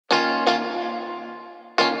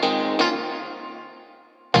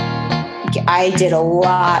I did a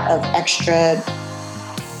lot of extra,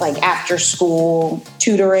 like after school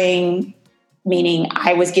tutoring, meaning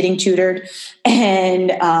I was getting tutored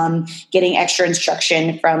and getting extra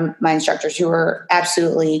instruction from my instructors who were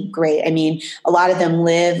absolutely great. I mean, a lot of them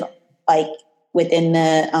live like within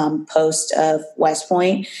the post of West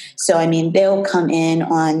Point. So, I mean, they'll come in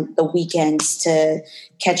on the weekends to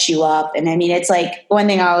catch you up. And I mean, it's like one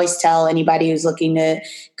thing I always tell anybody who's looking to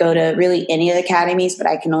go to really any of the academies, but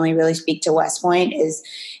I can only really speak to West Point is,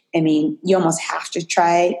 I mean, you almost have to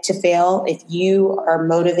try to fail. If you are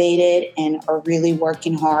motivated and are really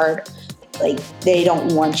working hard, like they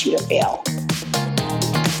don't want you to fail.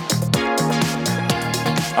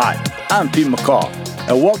 Hi, I'm Pete McCall,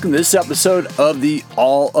 and welcome to this episode of the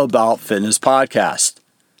All About Fitness podcast.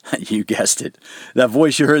 You guessed it. That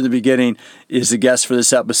voice you heard in the beginning is the guest for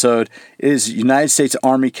this episode. It is United States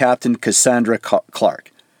Army Captain Kasandra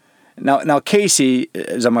Clark. Now Casey,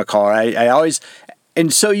 as I'm going to call her, I always...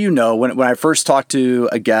 And so you know, when I first talk to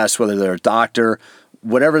a guest, whether they're a doctor,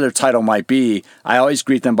 whatever their title might be, I always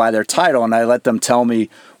greet them by their title, and I let them tell me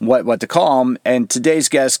what to call them. And today's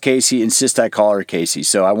guest, Casey, insists I call her Casey.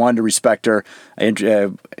 So I wanted to respect her. I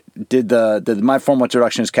did my formal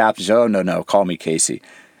introduction as captain. She said, oh, no, call me Casey.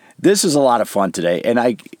 This is a lot of fun today. And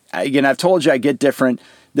I've told you I get different.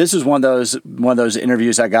 This is one of those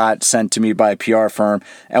interviews I got sent to me by a PR firm.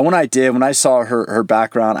 And when I saw her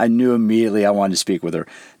background, I knew immediately I wanted to speak with her.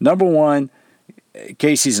 Number one,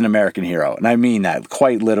 Casey's an American hero. And I mean that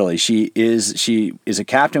quite literally. She is a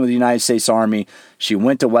captain with the United States Army. She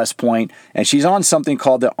went to West Point, and she's on something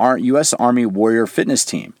called the U.S. Army Warrior Fitness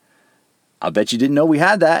Team. I'll bet you didn't know we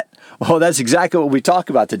had that. Well, that's exactly what we talk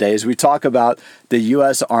about today, is we talk about the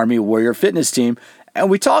U.S. Army Warrior Fitness Team. And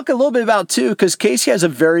we talk a little bit about, too, because Casey has a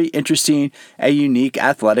very interesting and unique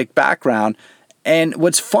athletic background. And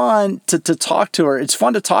what's fun to talk to her, it's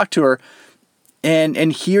fun to talk to her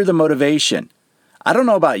and hear the motivation. I don't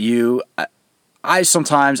know about you. I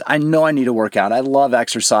sometimes, I know I need to work out. I love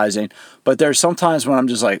exercising. But there's sometimes when I'm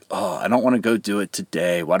just like, oh, I don't want to go do it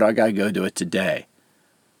today. Why do I got to go do it today?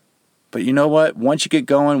 But you know what? Once you get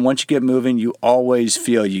going, once you get moving, you always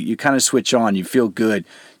feel, you kind of switch on. You feel good.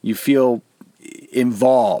 You feel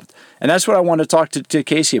involved. And that's what I want to talk to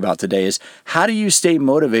Casey about today is how do you stay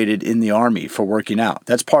motivated in the Army for working out?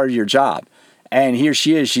 That's part of your job. And here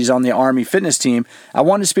she is. She's on the Army fitness team. I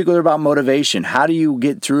want to speak with her about motivation. How do you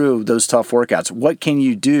get through those tough workouts? What can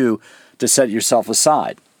you do to set yourself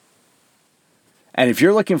aside? And if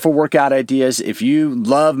you're looking for workout ideas, if you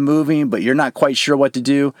love moving but you're not quite sure what to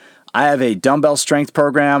do, I have a dumbbell strength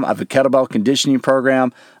program. I have a kettlebell conditioning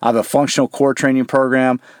program. I have a functional core training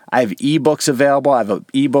program. I have ebooks available. I have an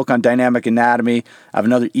ebook on dynamic anatomy. I have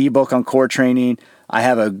another ebook on core training. I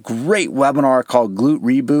have a great webinar called Glute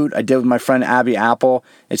Reboot I did with my friend Abby Apple.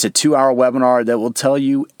 It's a 2-hour webinar that will tell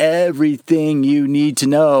you everything you need to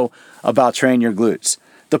know about training your glutes.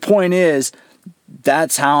 The point is,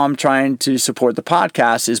 that's how I'm trying to support the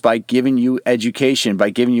podcast is by giving you education, by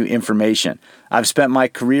giving you information. I've spent my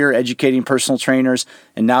career educating personal trainers,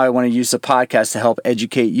 and now I want to use the podcast to help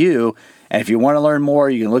educate you. And if you want to learn more,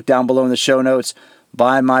 you can look down below in the show notes,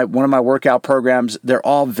 buy one of my workout programs. They're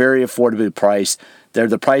all very affordably priced. They're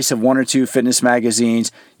the price of 1 or 2 fitness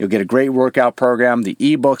magazines. You'll get a great workout program. The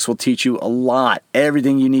ebooks will teach you a lot,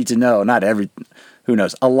 everything you need to know. Who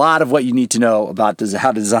knows? A lot of what you need to know about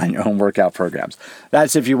how to design your own workout programs.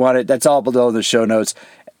 That's if you want it. That's all below in the show notes.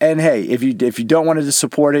 And hey, if you don't want to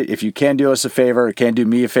support it, if you can do us a favor or can do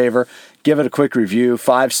me a favor, give it a quick review.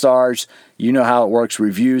 5 stars. You know how it works.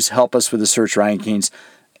 Reviews help us with the search rankings.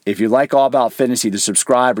 If you like All About Fitness, either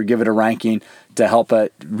subscribe or give it a ranking to help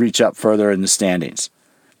it reach up further in the standings.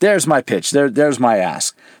 There's my pitch. There's my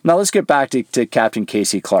ask. Now let's get back to Captain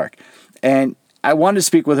Casey Clark. And I wanted to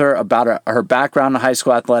speak with her about her background in high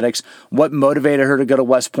school athletics, what motivated her to go to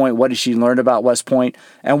West Point, what did she learn about West Point,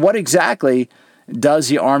 and what exactly does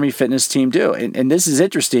the Army fitness team do? And this is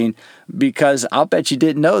interesting because I'll bet you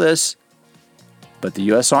didn't know this, but the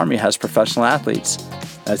U.S. Army has professional athletes.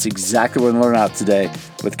 That's exactly what we're going to learn about today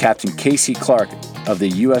with Captain Casey Clark of the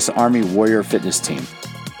U.S. Army Warrior Fitness Team.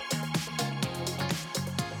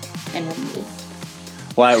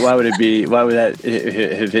 Why would it be? Why would that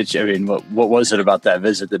have hit you? I mean, what was it about that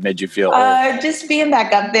visit that made you feel? Just being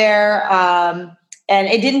back up there, and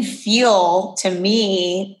it didn't feel to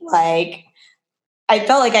me like I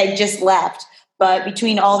felt like I just left. But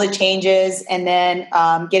between all the changes and then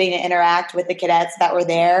getting to interact with the cadets that were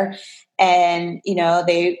there, and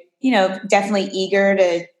they definitely eager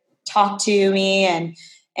to talk to me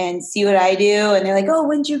and see what I do, and they're like, "Oh,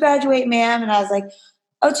 when did you graduate, ma'am?" And I was like,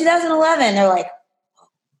 "Oh, 2011." They're like,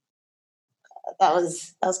 that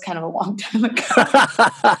was kind of a long time ago.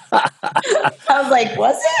 I was like,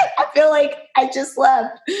 was it? I feel like I just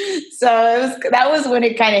left. So that was when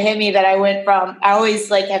it kind of hit me that I went from, I always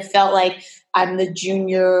like have felt like I'm the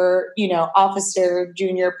junior, officer,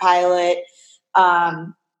 junior pilot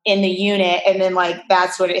in the unit. And then like,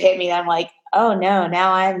 that's what it hit me. I'm like, oh no,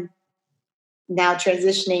 now I'm now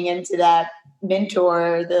transitioning into that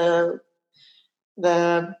mentor,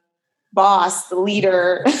 the boss, the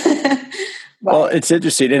leader. Well, it's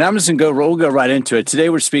interesting, and I'm just going we'll go right into it. Today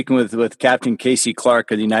we're speaking with Captain Casey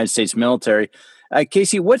Clark of the United States military.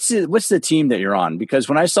 Casey, what's the team that you're on? Because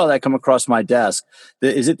when I saw that come across my desk,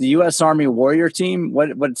 is it the U.S. Army Warrior Team?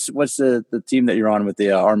 What's the team that you're on with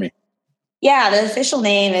the Army? Yeah, the official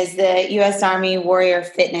name is the U.S. Army Warrior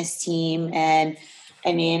Fitness Team, and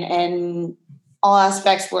I mean, in all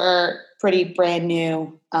aspects, we're pretty brand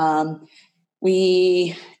new.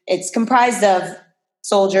 It's comprised of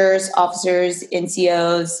soldiers, officers,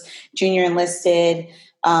 NCOs, junior enlisted,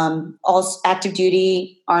 all active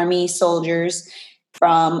duty Army soldiers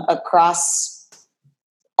from across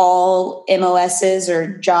all MOSs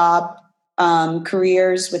or job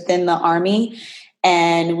careers within the Army.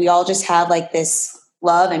 And we all just have like this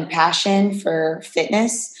love and passion for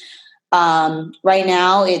fitness. Right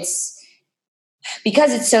now,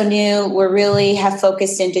 because it's so new, we really have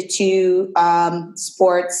focused into two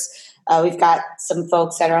sports. We've got some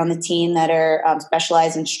folks that are on the team that are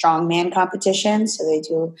specialized in strongman competitions. So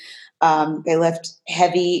they lift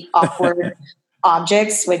heavy, awkward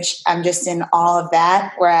objects, which I'm just in awe of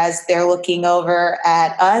that. Whereas they're looking over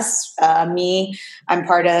at us, me, I'm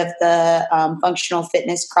part of the functional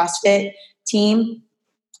fitness CrossFit team.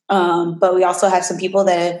 But we also have some people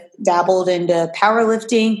that have dabbled into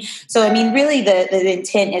powerlifting. So, I mean, really the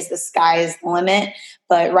intent is the sky is the limit.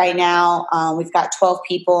 But right now, we've got 12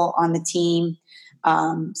 people on the team.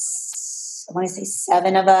 I want to say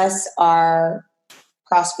 7 of us are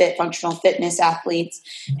CrossFit functional fitness athletes.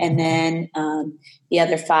 And then the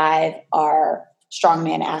other 5 are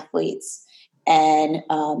strongman athletes. And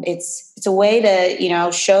it's a way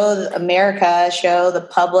to, show America, show the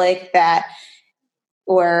public that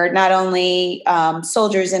we're not only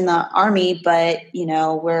soldiers in the Army, but,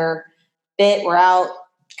 we're fit, we're out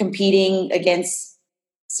competing against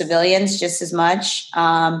civilians just as much,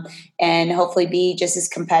 and hopefully be just as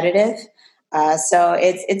competitive. So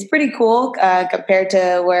it's pretty cool compared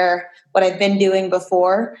to what I've been doing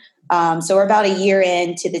before. So we're about a year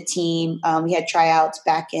into the team. We had tryouts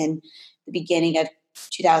back in the beginning of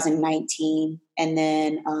 2019, and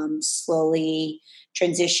then slowly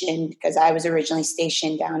transitioned because I was originally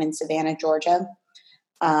stationed down in Savannah, Georgia.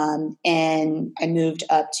 And I moved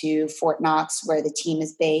up to Fort Knox, where the team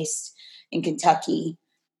is based in Kentucky,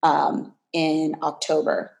 in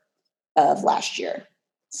October of last year.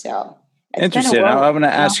 So interesting. I want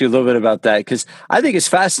to ask you a little bit about that because I think it's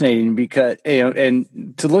fascinating because,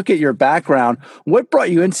 and to look at your background, what brought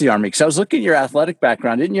you into the Army? Because I was looking at your athletic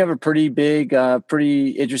background. Didn't you have a pretty big,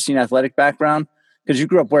 pretty interesting athletic background? Because you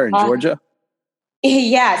grew up where in Georgia?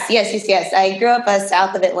 Yes. I grew up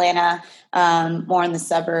south of Atlanta, more in the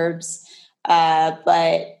suburbs.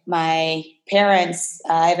 But my parents,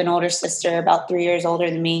 I have an older sister, about 3 years older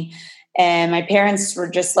than me. And my parents were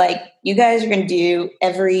just like, you guys are going to do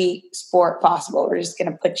every sport possible. We're just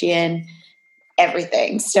going to put you in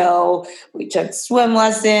everything. So we took swim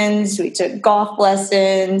lessons. We took golf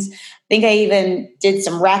lessons. I think I even did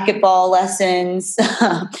some racquetball lessons,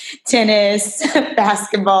 tennis,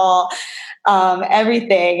 basketball,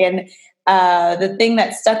 everything. And the thing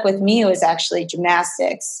that stuck with me was actually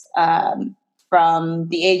gymnastics. From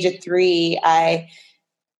the age of 3, I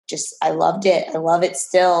loved it. I love it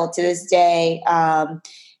still to this day.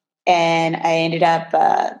 And I ended up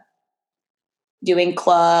doing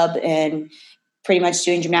club and pretty much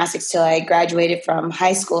doing gymnastics till I graduated from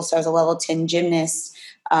high school. So I was a level 10 gymnast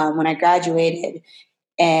when I graduated.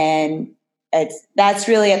 And that's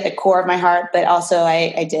really at the core of my heart. But also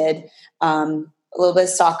I did a little bit of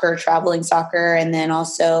soccer, traveling soccer. And then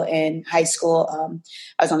also in high school,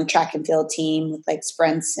 I was on the track and field team with like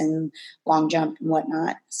sprints and long jump and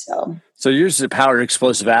whatnot. So you're just a power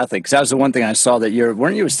explosive athlete. Because that was the one thing I saw that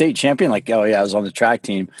weren't you a state champion? Like, oh yeah, I was on the track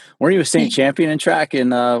team. Weren't you a state champion in track in,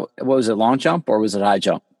 what was it, long jump or was it high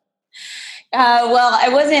jump? Well, I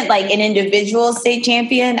wasn't like an individual state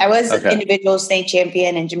champion. I was an individual state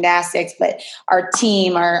champion in gymnastics, but our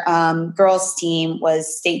team, our girls team,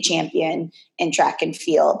 was state champion in track and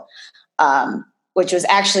field, which was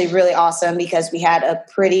actually really awesome because we had a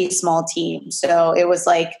pretty small team. So it was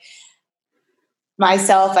like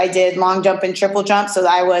myself, I did long jump and triple jump. So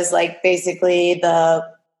I was like basically the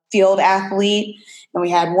field athlete. And we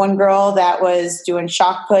had one girl that was doing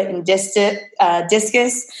shot put and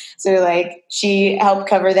discus. So like she helped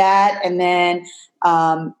cover that. And then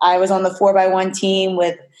I was on the 4x1 team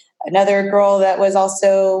with another girl that was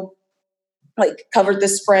also like covered the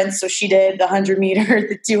sprint. So she did the 100-meter,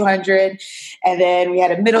 the 200. And then we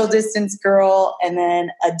had a middle distance girl and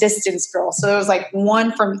then a distance girl. So there was like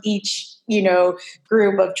one from each,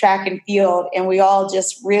 group of track and field. And we all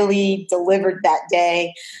just really delivered that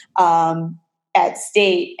day at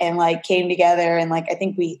state and like came together. And like, I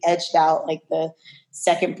think we edged out like the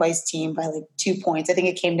second place team by like 2 points. I think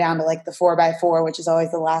it came down to like the 4x4, which is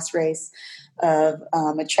always the last race of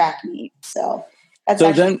a track meet. So that's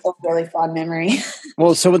actually a really fun memory.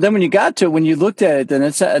 Well, so then when you looked at it, then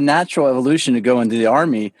it's a natural evolution to go into the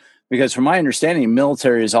Army, because from my understanding,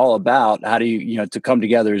 military is all about how do you, to come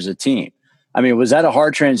together as a team. I mean, was that a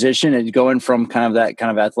hard transition and going from kind of that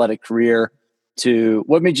kind of athletic career to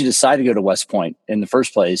what made you decide to go to West Point in the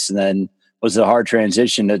first place? And then was it a hard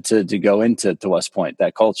transition to go into West Point,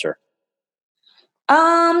 that culture?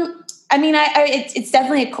 I mean, it's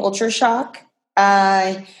definitely a culture shock.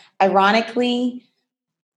 Ironically,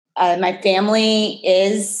 my family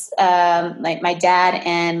is like my dad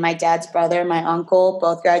and my dad's brother, my uncle,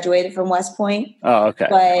 both graduated from West Point. Oh, okay.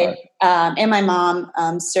 But and my mom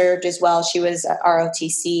served as well. She was at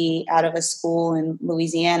ROTC out of a school in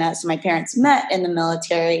Louisiana. So my parents met in the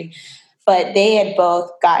military, but they had both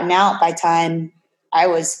gotten out by time I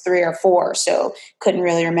was 3 or 4, so couldn't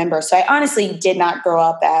really remember. So I honestly did not grow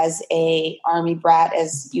up as a Army brat,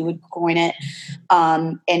 as you would coin it.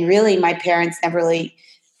 And really, my parents never really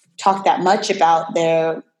talked that much about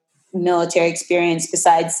their military experience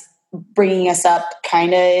besides bringing us up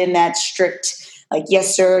kind of in that strict, like,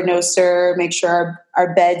 yes, sir, no, sir, make sure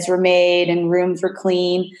our beds were made and rooms were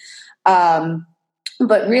clean.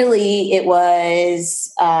 But really it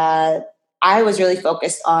was, I was really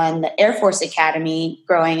focused on the Air Force Academy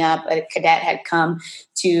growing up. A cadet had come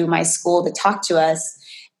to my school to talk to us.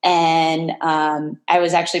 And I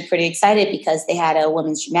was actually pretty excited because they had a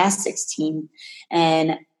women's gymnastics team.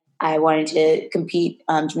 And I wanted to compete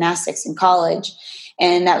gymnastics in college.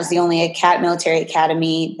 And that was the only military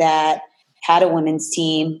academy that had a women's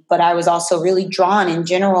team. But I was also really drawn in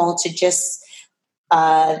general to just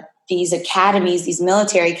these academies, these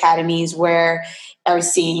military academies where I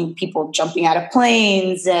was seeing people jumping out of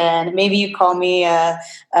planes, and maybe you call me a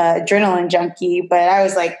adrenaline junkie, but I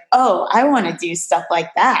was like, oh, I want to do stuff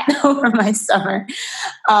like that over my summer.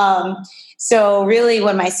 So really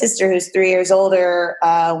when my sister, who's 3 years older,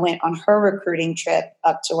 went on her recruiting trip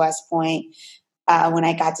up to West Point, when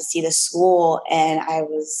I got to see the school, and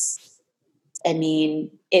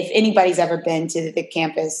if anybody's ever been to the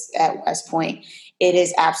campus at West Point, it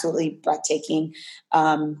is absolutely breathtaking.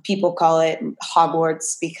 People call it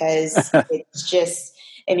Hogwarts because it's just,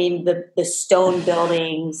 the stone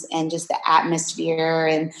buildings and just the atmosphere,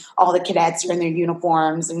 and all the cadets are in their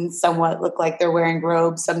uniforms and somewhat look like they're wearing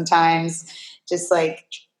robes sometimes, just like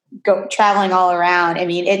traveling all around.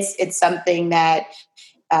 It's something that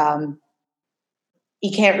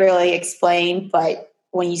you can't really explain, but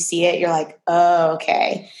when you see it, you're like, oh,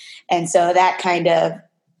 okay. And so that kind of,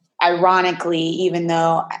 ironically, even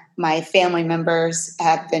though my family members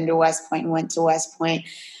have been to West Point and went to West Point,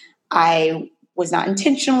 I was not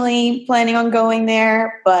intentionally planning on going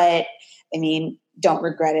there, but don't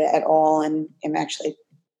regret it at all. And I'm actually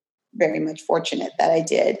very much fortunate that I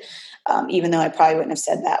did, even though I probably wouldn't have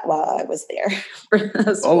said that while I was there.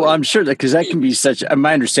 Oh, I'm sure that, because that can be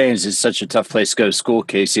my understanding is it's such a tough place to go to school,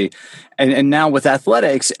 Casey. And now with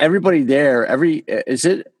athletics, everybody there,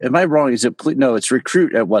 am I wrong? No, it's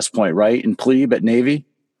recruit at West Point, right? And plebe at Navy?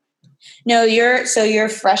 No, your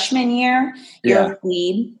freshman year, you're a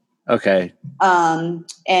plebe. Okay. And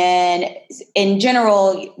in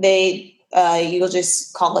general, you'll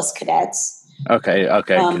just call us cadets. Okay.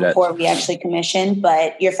 Before we actually commission.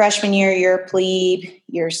 But your freshman year, you're a plebe.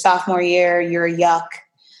 Your sophomore year, you're a yuck.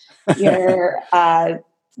 Your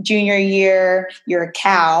junior year, you're a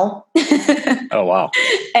cow. Oh, wow.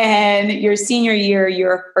 And your senior year,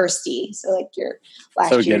 you're a firstie. So like your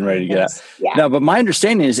last year. So getting ready to get out. Yeah. No, but my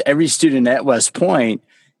understanding is every student at West Point,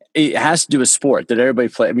 it has to do with sport that everybody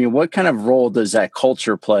play. What kind of role does that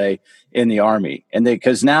culture play in the Army? And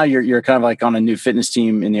because now you're kind of like on a new fitness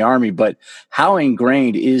team in the Army, but how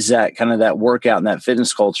ingrained is that kind of that workout and that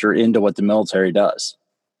fitness culture into what the military does?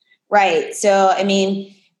 Right. So,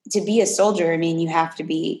 to be a soldier, you have to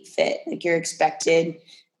be fit. Like you're expected,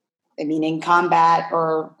 in combat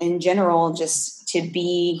or in general, just to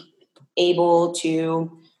be able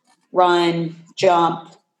to run,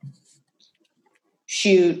 jump,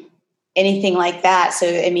 shoot, anything like that. So,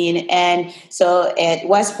 I mean, and so at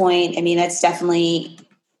West Point, I mean, that's definitely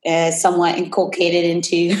somewhat inculcated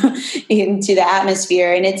into into the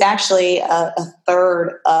atmosphere, and it's actually a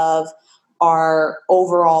third of our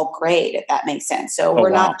overall grade, if that makes sense. So Oh,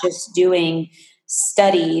 we're wow. not just doing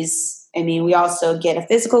studies. I mean, we also get a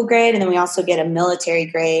physical grade, and then we also get a military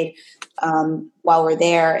grade while we're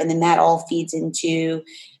there, and then that all feeds into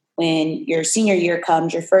when your senior year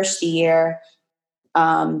comes, your first year.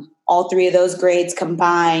 All three of those grades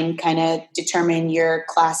combined kind of determine your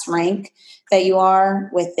class rank that you are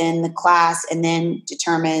within the class, and then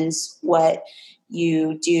determines what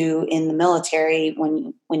you do in the military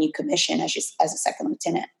when you commission as a second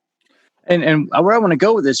lieutenant. And where I want to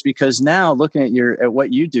go with this, because now looking at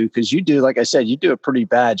what you do, because you do, like I said, you do a pretty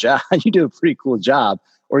bad job. You do a pretty cool job,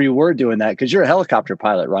 or you were doing that because you're a helicopter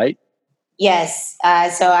pilot, right? Yes.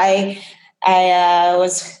 So I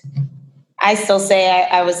still say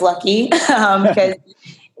I was lucky because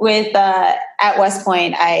with at West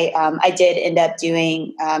Point, I did end up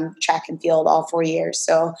doing track and field all 4 years.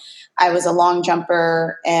 So I was a long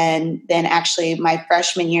jumper, and then actually my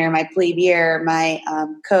freshman year, my plebe year, my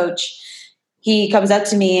coach, he comes up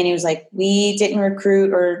to me and he was like, "We didn't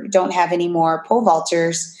recruit or don't have any more pole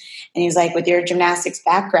vaulters," and he was like, "With your gymnastics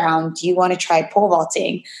background, do you want to try pole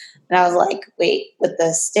vaulting?" And I was like, "Wait, with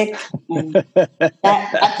the stick and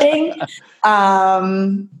that thing?"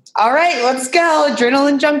 All right, let's go.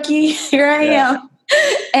 Adrenaline junkie. Here I am.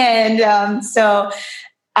 And so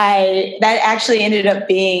that actually ended up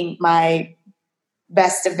being my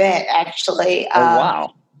best event, actually. Oh,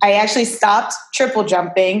 wow. I actually stopped triple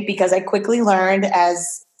jumping because I quickly learned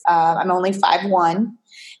as I'm only 5'1".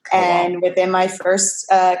 And within my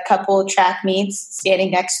first couple track meets, standing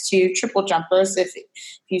next to triple jumpers, if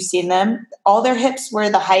you've seen them, all their hips were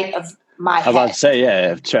the height of my head. I was about to say,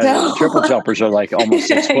 yeah, triple jumpers are like almost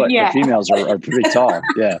 6 foot. Yeah. The females are pretty tall.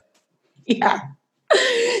 Yeah. Yeah.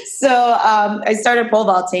 So I started pole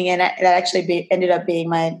vaulting, and that actually ended up being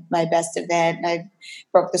my best event. I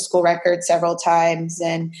broke the school record several times,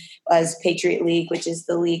 and was Patriot League, which is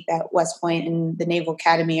the league that West Point and the Naval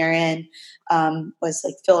Academy are in, was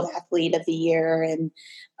like field athlete of the year and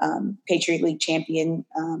Patriot League champion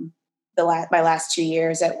my last 2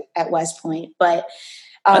 years at West Point. But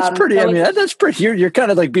that's pretty. I mean, that's pretty. You're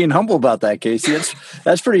kind of like being humble about that, Casey.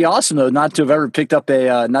 That's pretty awesome, though, not to have ever picked up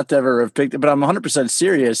not to ever have picked it. But I'm 100%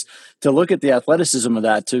 serious to look at the athleticism of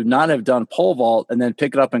that, to not have done pole vault and then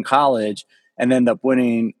pick it up in college and end up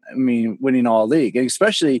winning. I mean, winning all league, and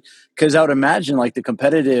especially because I would imagine like the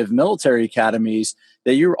competitive military academies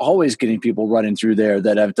that you're always getting people running through there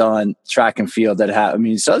that have done track and field that have. I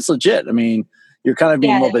mean, so that's legit. I mean. You're kind of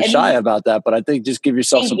being a little bit shy about that, but I think just give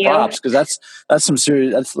yourself some props because that's some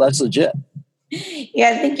serious. That's legit.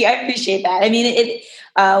 Yeah, thank you. I appreciate that. I mean,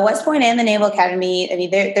 West Point and the Naval Academy. I mean,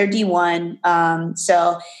 they're D1,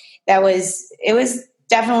 so it was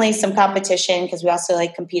definitely some competition because we also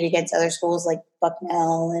like compete against other schools like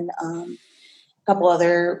Bucknell and a couple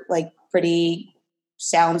other like pretty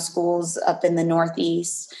sound schools up in the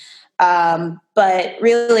Northeast. But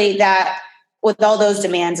really, that. With all those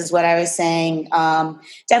demands is what I was saying,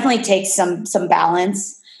 definitely takes some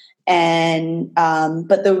balance. And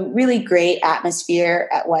but the really great atmosphere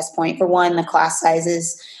at West Point, for one, the class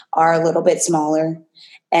sizes are a little bit smaller.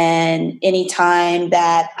 And anytime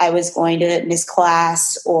that I was going to miss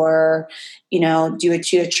class or, do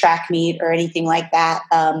a track meet or anything like that,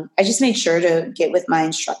 I just made sure to get with my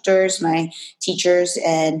instructors, my teachers,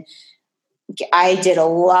 and I did a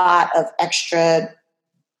lot of extra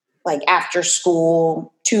like after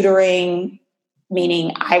school tutoring,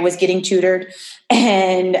 meaning I was getting tutored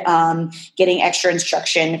and getting extra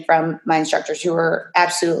instruction from my instructors who were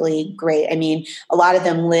absolutely great. I mean, a lot of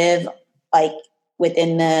them live like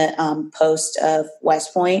within the post of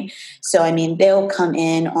West Point. So, I mean, they'll come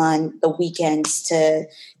in on the weekends to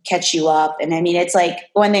catch you up. And I mean, it's like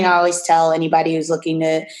one thing I always tell anybody who's looking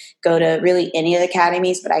to go to really any of the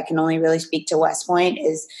academies, but I can only really speak to West Point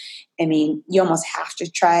is, I mean, you almost have to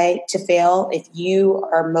try to fail. If you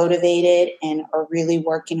are motivated and are really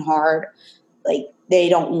working hard, like they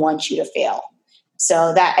don't want you to fail.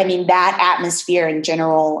 So that atmosphere in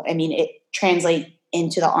general, I mean, it translates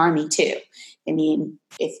into the Army too. I mean,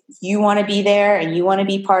 if you want to be there and you want to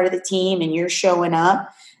be part of the team and you're showing up,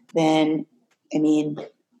 then, I mean,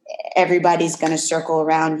 everybody's going to circle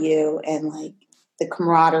around you and like the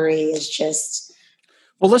camaraderie is just.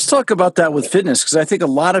 Well, let's talk about that with fitness, because I think a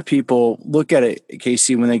lot of people look at it,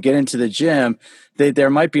 Casey, when they get into the gym, there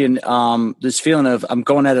might be this feeling of I'm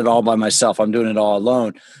going at it all by myself. I'm doing it all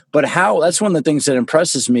alone. But that's one of the things that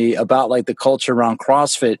impresses me about like the culture around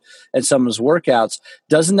CrossFit and some of those workouts.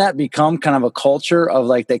 Doesn't that become kind of a culture of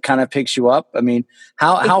like that kind of picks you up? I mean,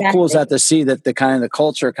 how cool is that to see that the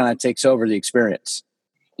culture kind of takes over the experience?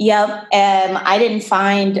 Yep. I didn't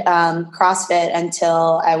find CrossFit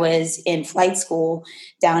until I was in flight school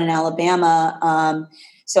down in Alabama.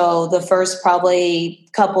 So the first probably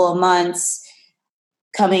couple of months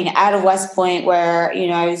coming out of West Point, where,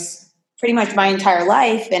 I was pretty much my entire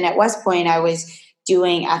life. And at West Point, I was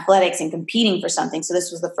doing athletics and competing for something. So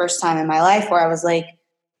this was the first time in my life where I was like,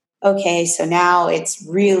 okay, so now it's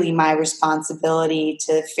really my responsibility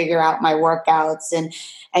to figure out my workouts. And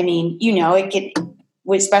I mean, it can,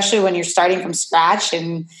 especially when you're starting from scratch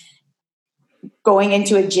and going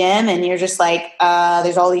into a gym and you're just like,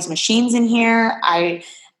 there's all these machines in here. I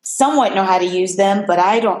somewhat know how to use them, but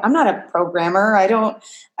I'm not a programmer. I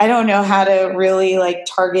don't know how to really like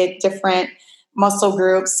target different muscle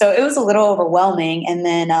groups. So it was a little overwhelming. And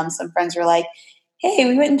then some friends were like, hey,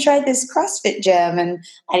 we went and tried this CrossFit gym. And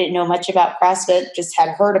I didn't know much about CrossFit, just had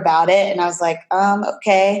heard about it. And I was like,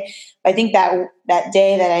 okay. I think that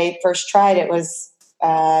day that I first tried it was,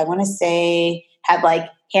 I want to say had like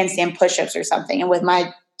handstand push-ups or something. And with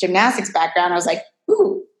my gymnastics background, I was like,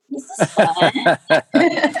 ooh, this is fun.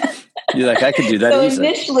 You're like, I could do that so easily.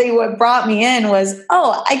 Initially what brought me in was,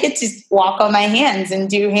 I get to walk on my hands and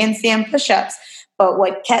do handstand push-ups. But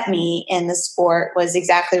what kept me in the sport was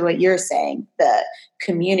exactly what you're saying, the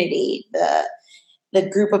community, the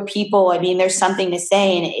group of people. I mean, there's something to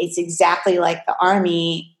say, and it's exactly like the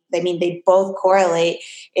Army. I mean, they both correlate.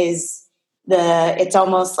 It's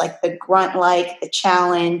almost like the grunt, like the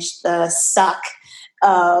challenge, the suck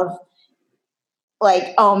of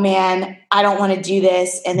like, oh man, I don't want to do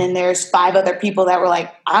this. And then there's 5 other people that were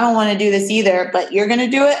like, I don't want to do this either, but you're going to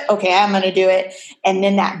do it. Okay, I'm going to do it. And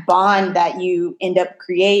then that bond that you end up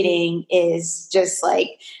creating is just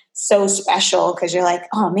like so special, because you're like,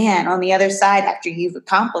 oh man, on the other side, after you've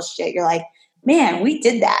accomplished it, you're like, man, we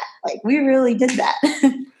did that. Like, we really did that.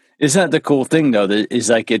 Isn't that the cool thing, though? That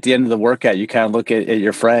is like at the end of the workout, you kind of look at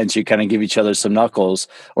your friends, you kind of give each other some knuckles,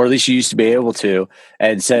 or at least you used to be able to,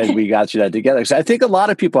 and said, we got through that together. So I think a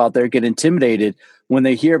lot of people out there get intimidated when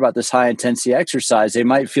they hear about this high intensity exercise. They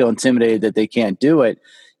might feel intimidated that they can't do it.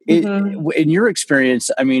 In your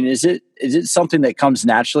experience, I mean, is it something that comes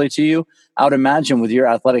naturally to you? I would imagine with your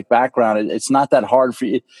athletic background, it's not that hard for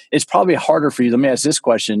you. It's probably harder for you. Let me ask this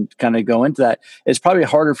question, kind of go into that. It's probably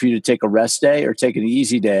harder for you to take a rest day or take an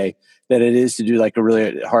easy day than it is to do like a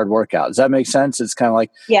really hard workout. Does that make sense? It's kind of like,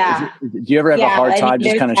 Yeah. do you ever have a hard time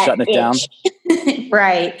just kind of shutting it down?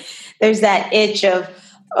 Right. There's that itch of,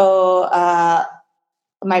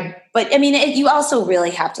 but I mean, you also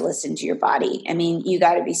really have to listen to your body. I mean, you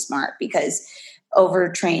got to be smart, because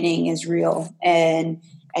overtraining is real. And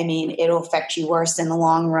I mean, it'll affect you worse in the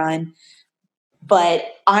long run. But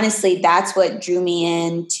honestly, that's what drew me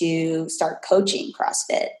in to start coaching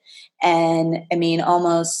CrossFit. And I mean,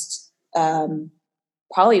 almost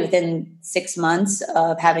probably within 6 months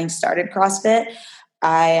of having started CrossFit,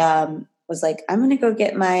 I was like, I'm going to go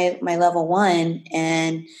get my level 1,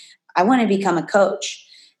 and I want to become a coach.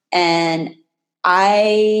 And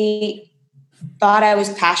I thought I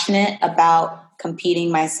was passionate about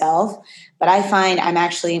competing myself, but I find I'm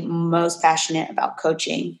actually most passionate about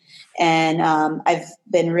coaching. And I've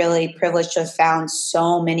been really privileged to have found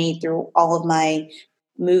so many through all of my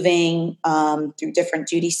moving through different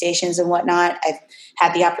duty stations and whatnot. I've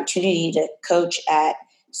had the opportunity to coach at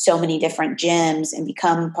so many different gyms and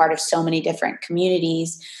become part of so many different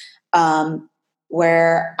communities,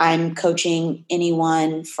 where I'm coaching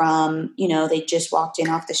anyone from, they just walked in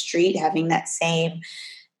off the street having that same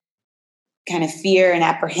kind of fear and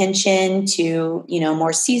apprehension, to,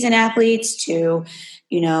 more seasoned athletes, to,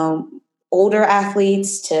 older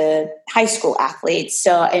athletes, to high school athletes.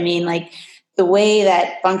 So, I mean, like, the way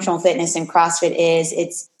that functional fitness and CrossFit is,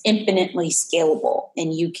 it's infinitely scalable,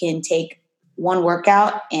 and you can take one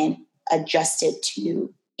workout and adjust it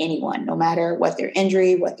to anyone, no matter what their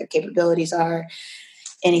injury, what their capabilities are,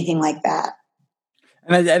 anything like that.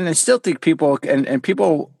 And I still think people, and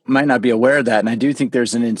people might not be aware of that. And I do think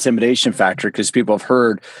there's an intimidation factor, because people have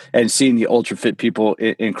heard and seen the ultra fit people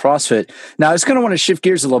in CrossFit. Now, I was going to want to shift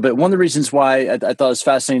gears a little bit. One of the reasons why I thought it was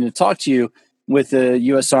fascinating to talk to you with the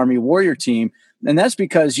U.S. Army Warrior Team, and that's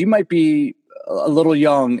because you might be a little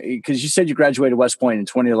young, because you said you graduated West Point in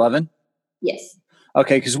 2011? Yes.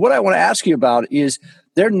 Okay, because what I want to ask you about is,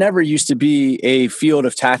 there never used to be a field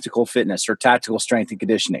of tactical fitness or tactical strength and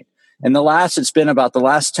conditioning. And it's been about the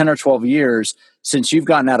last 10 or 12 years since you've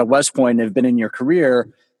gotten out of West Point and have been in your career.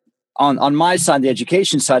 On my side, the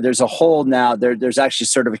education side, there's a whole now, there's actually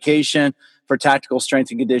certification for tactical strength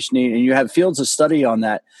and conditioning, and you have fields of study on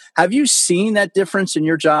that. Have you seen that difference in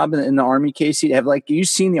your job in the Army, Casey? Have you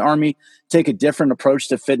seen the Army take a different approach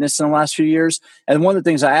to fitness in the last few years? And one of the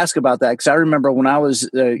things I ask about that, because I remember when I was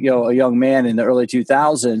a young man in the early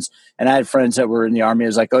 2000s, and I had friends that were in the Army, it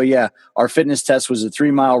was like, oh yeah, our fitness test was a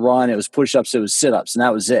 3-mile run, it was push-ups, it was sit-ups, and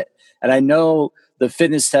that was it. And I know the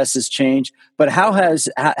fitness test has changed, but how has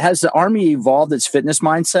the Army evolved its fitness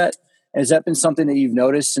mindset? Has that been something that you've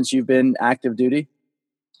noticed since you've been active duty?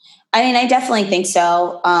 I mean, I definitely think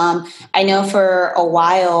so. I know for a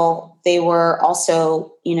while they were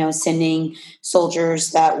also, sending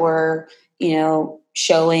soldiers that were,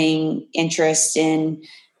 showing interest in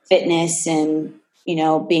fitness and,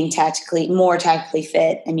 being more tactically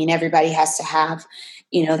fit. I mean, everybody has to have,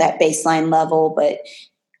 that baseline level, but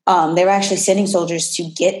they were actually sending soldiers to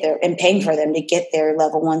get their and paying for them to get their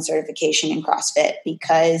level 1 certification in CrossFit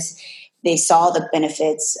because they saw the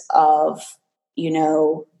benefits of,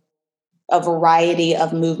 a variety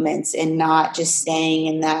of movements and not just staying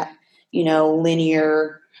in that,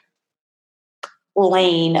 linear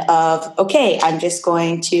lane of, okay, I'm just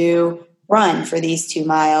going to run for these 2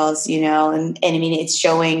 miles, and I mean, it's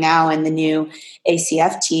showing now in the new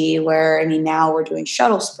ACFT where, I mean, now we're doing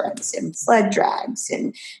shuttle sprints and sled drags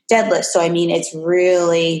and deadlifts. So, I mean, it's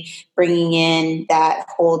really bringing in that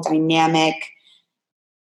whole dynamic,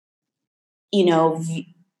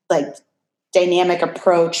 dynamic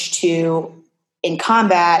approach to in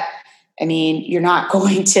combat. I mean, you're not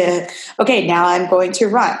going to, okay, now I'm going to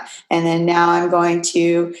run. And then now I'm going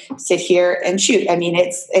to sit here and shoot. I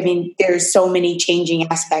mean, there's so many changing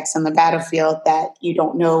aspects on the battlefield that you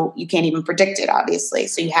don't know, you can't even predict it, obviously.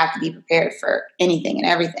 So you have to be prepared for anything and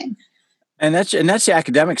everything. And that's the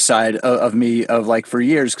academic side of me for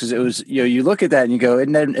years, because it was, you look at that and you go, it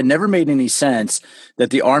never made any sense that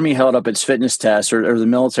the Army held up its fitness test or the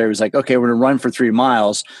military was like, okay, we're going to run for 3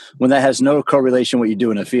 miles when that has no correlation with what you do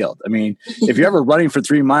in the field. I mean, if you're ever running for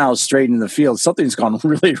 3 miles straight in the field, something's gone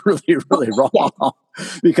really, really, really wrong. Yeah.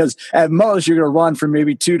 Because at most you're going to run for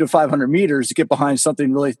maybe 200 to 500 meters to get behind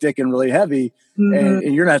something really thick and really heavy. Mm-hmm.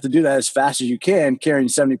 And you're going to have to do that as fast as you can, carrying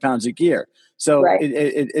 70 pounds of gear. So right.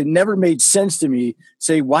 it never made sense to me,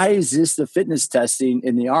 say, why is this the fitness testing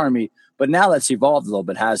in the Army? But now that's evolved a little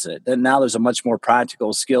bit, hasn't it? Then now there's a much more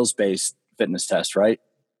practical, skills-based fitness test, right?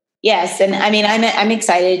 Yes. And I mean, I'm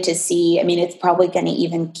excited to see, I mean, it's probably going to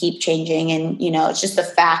even keep changing. And, it's just the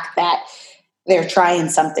fact that they're trying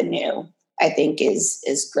something new, I think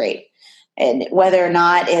is great. And whether or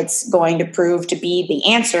not it's going to prove to be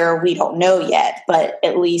the answer, we don't know yet, but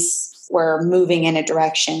at least we're moving in a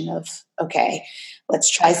direction of, okay,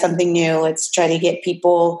 let's try something new. Let's try to get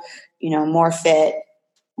people, more fit,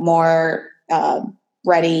 more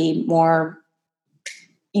ready, more,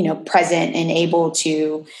 present and able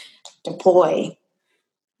to deploy.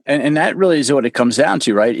 And that really is what it comes down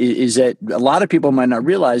to, right? Is that a lot of people might not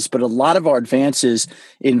realize, but a lot of our advances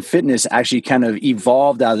in fitness actually kind of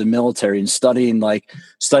evolved out of the military and studying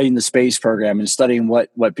the space program and studying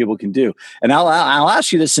what people can do. And I'll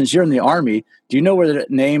ask you this, since you're in the Army, do you know where the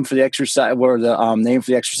name for the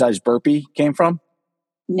exercise burpee came from?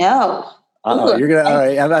 No. You're gonna. All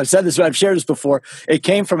right, I've said this, I've shared this before. It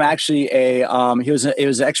came from actually it was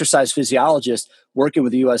an exercise physiologist working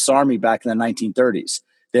with the U.S. Army back in the 1930s.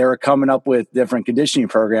 They were coming up with different conditioning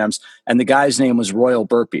programs, and the guy's name was Royal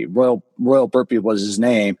Burpee. Royal Burpee was his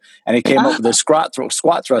name, and he came up with a squat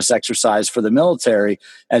thrust exercise for the military.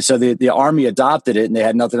 And so the Army adopted it, and they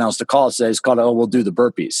had nothing else to call it. So they just called it, we'll do the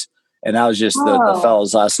burpees. And that was just the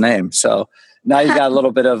fellow's last name. So now you've got a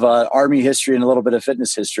little bit of Army history and a little bit of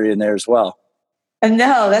fitness history in there as well.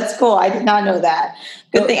 No, that's cool. I did not know that.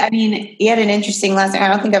 Good thing. I mean, he had an interesting last name. I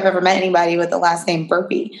don't think I've ever met anybody with the last name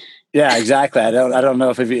Burpee. Yeah, exactly. I don't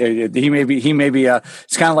know if he may be.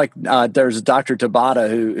 It's kind of like there's a Dr. Tabata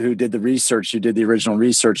who did the research, who did the original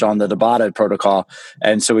research on the Tabata protocol,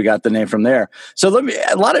 and so we got the name from there. So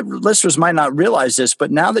a lot of listeners might not realize this,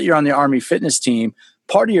 but now that you're on the Army fitness team,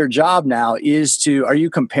 part of your job now is are you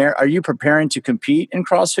preparing to compete in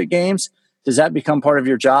CrossFit Games? Does that become part of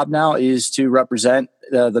your job now? Is to represent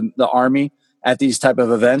the Army at these type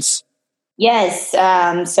of events? Yes.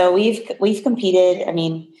 So we've competed. I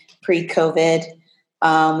mean, pre-COVID,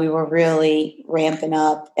 we were really ramping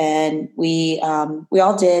up, and we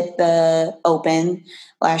all did the Open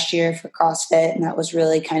last year for CrossFit, and that was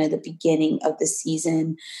really kind of the beginning of the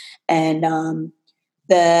season. And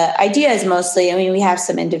the idea is mostly, I mean, we have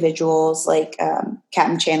some individuals like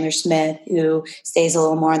Captain Chandler Smith, who stays a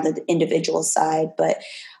little more on the individual side, but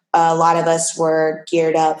a lot of us were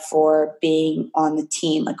geared up for being on the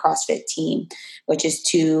team, a CrossFit team, which is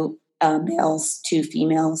two males, two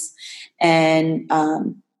females. And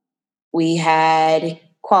we had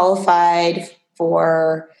qualified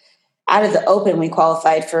for, out of the open, we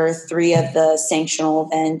qualified for 3 of the sanctional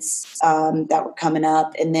events that were coming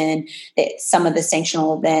up. And then some of the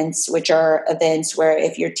sanctional events, which are events where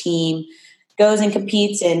if your team goes and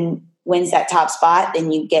competes and wins that top spot,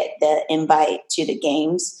 then you get the invite to the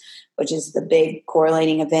games, which is the big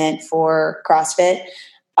correlating event for CrossFit.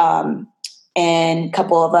 And a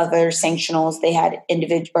couple of other sanctionals, they had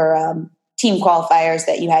individual or team qualifiers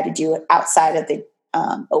that you had to do outside of the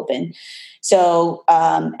open. So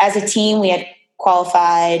as a team, we had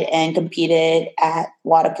qualified and competed at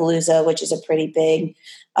Wadapalooza, which is a pretty big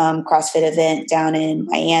CrossFit event down in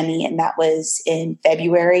Miami. And that was in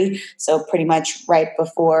February. So pretty much right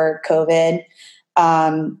before COVID.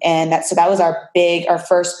 And that was our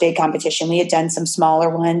first big competition. We had done some smaller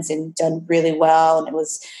ones and done really well. And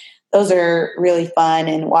those are really fun.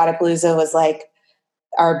 And Wadapalooza was like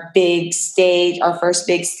our first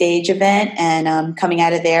big stage event. And coming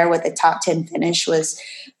out of there with a top 10 finish was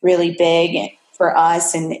really big for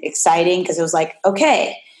us and exciting, because it was like,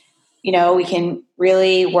 okay, we can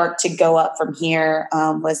really work to go up from here,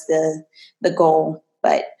 was the goal.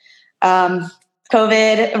 But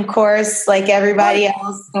COVID, of course, like everybody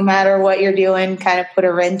else, no matter what you're doing, kind of put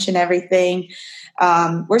a wrench in everything.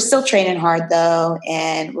 We're still training hard though.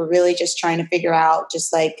 And we're really just trying to figure out,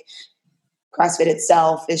 just like CrossFit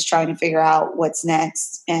itself is trying to figure out what's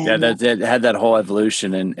next. And that had that whole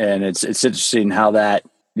evolution, and it's interesting how that,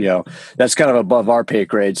 that's kind of above our pay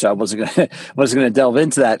grade. So I wasn't gonna delve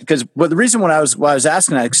into that, but the reason why I was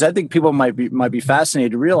asking that, because I think people might be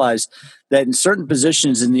fascinated to realize that in certain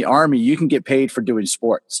positions in the Army, you can get paid for doing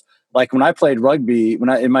sports. Like when I played rugby,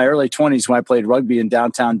 in my early 20s, when I played rugby in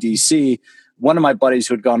downtown DC, one of my buddies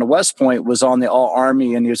who had gone to West Point was on the All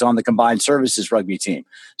Army, and he was on the Combined Services rugby team.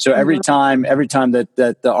 So every time that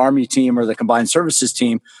the Army team or the Combined Services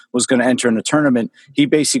team was going to enter in a tournament, he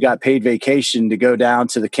basically got paid vacation to go down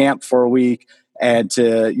to the camp for a week and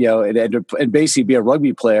to, and basically be a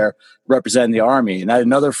rugby player representing the Army. And I had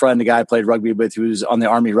another friend, the guy I played rugby with, who was on the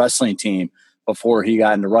Army wrestling team before he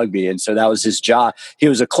got into rugby. And so that was his job. He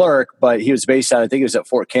was a clerk, but he was based out, I think it was at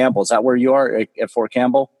Fort Campbell. Is that where you are, at Fort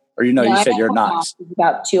Campbell? Or you said you're not.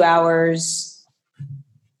 About 2 hours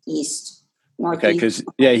east, northeast. Okay, because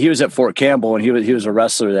he was at Fort Campbell, and he was a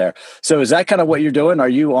wrestler there. So is that kind of what you're doing? Are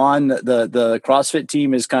you on the CrossFit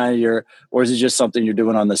team? Is kind of or is it just something you're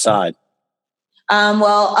doing on the side?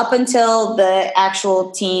 Well, up until the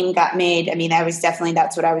actual team got made, I mean,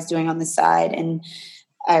 that's what I was doing on the side, and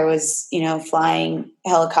I was flying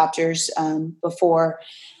helicopters before.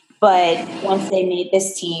 But once they made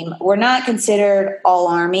this team, we're not considered all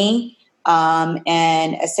Army.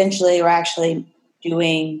 And essentially we're actually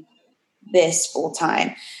doing this full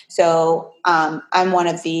time. So I'm one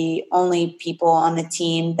of the only people on the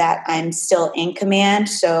team that I'm still in command.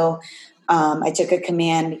 So I took a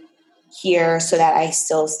command here so that I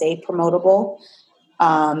still stay promotable.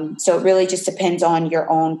 So it really just depends on your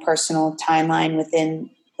own personal timeline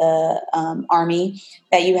within the Army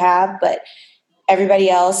that you have. But everybody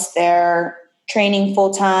else, they're training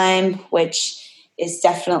full time, which is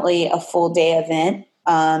definitely a full day event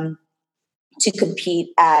to compete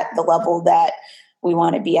at the level that we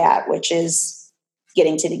want to be at, which is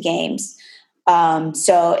getting to the games.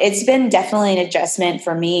 So it's been definitely an adjustment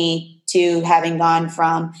for me to having gone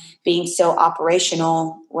from being so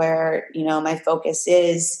operational, where, my focus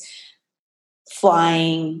is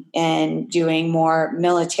flying and doing more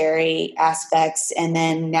military aspects, and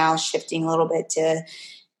then now shifting a little bit to,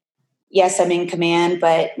 yes, I'm in command,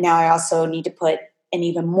 but now I also need to put an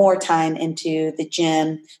even more time into the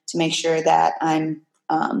gym to make sure that I'm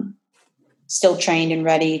still trained and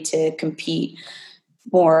ready to compete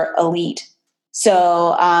more elite.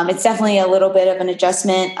 So it's definitely a little bit of an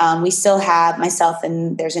adjustment. We still have myself,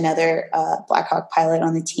 and there's another Blackhawk pilot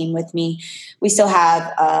on the team with me. We still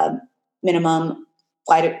have minimum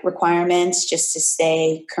flight requirements just to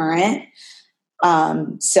stay current.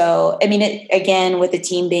 So, I mean, again, with the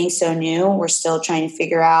team being so new, we're still trying to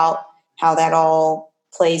figure out how that all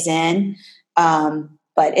plays in.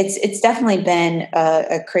 But it's definitely been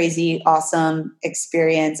a crazy, awesome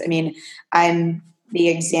experience. I mean, I'm the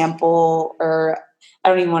example, or I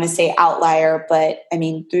don't even want to say outlier, but I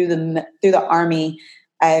mean, through the Army,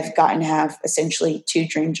 I've gotten to have essentially 2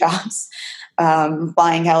 dream jobs.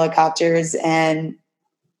 Flying helicopters and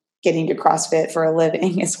getting to CrossFit for a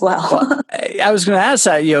living as well. Well, I was going to ask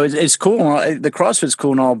that, it's cool. The CrossFit's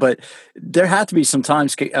cool and all, but there have to be some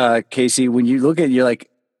times, Casey, when you look at it, you're like,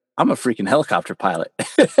 I'm a freaking helicopter pilot.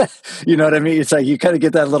 You know what I mean? It's like you kind of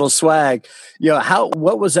get that little swag.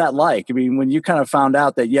 What was that like? I mean, when you kind of found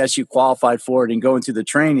out that, yes, you qualified for it and going through the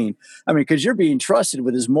training, I mean, because you're being trusted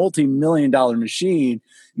with this multi-million-dollar machine.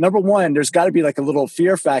 Number one, there's got to be like a little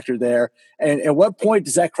fear factor there. And at what point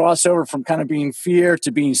does that cross over from kind of being fear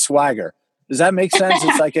to being swagger? Does that make sense?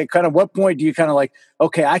 It's like at kind of what point do you kind of like,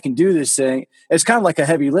 okay, I can do this thing. It's kind of like a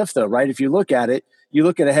heavy lift though, right? If you look at it, you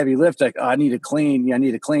look at a heavy lift, like, oh, I need to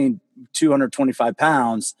clean 225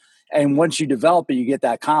 pounds. And once you develop it, you get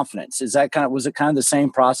that confidence. Was it kind of the same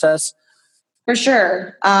process? For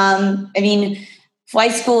sure. I mean,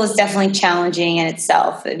 flight school is definitely challenging in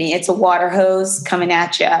itself. I mean, it's a water hose coming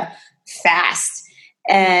at you fast.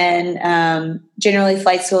 And generally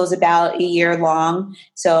flight school is about a year long.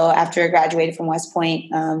 So after I graduated from West Point,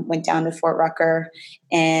 went down to Fort Rucker.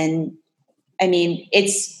 And I mean,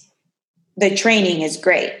 the training is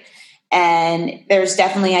great. And there's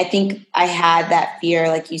definitely, I think I had that fear,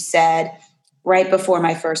 like you said, right before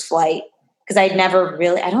my first flight. Because I'd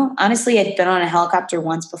been on a helicopter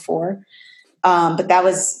once before. But that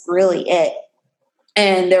was really it.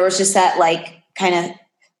 And there was just that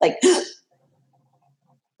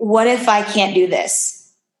what if I can't do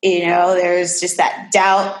this? There's just that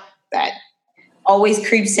doubt that always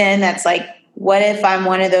creeps in. That's like, what if I'm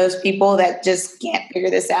one of those people that just can't figure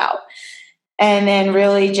this out? And then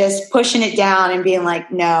really just pushing it down and being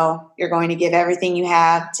like, no, you're going to give everything you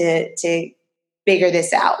have to figure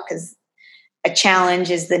this out. Because a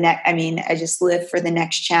challenge is the next. I mean, I just live for the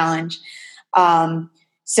next challenge.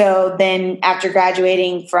 So then after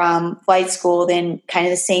graduating from flight school, then kind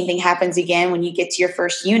of the same thing happens again when you get to your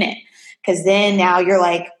first unit. Because then now you're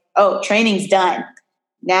like, oh, training's done.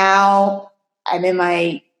 Now I'm in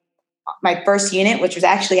my first unit, which was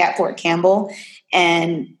actually at Fort Campbell.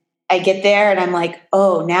 And I get there and I'm like,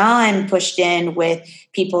 oh, now I'm pushed in with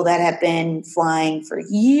people that have been flying for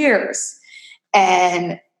years.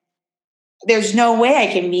 And there's no way I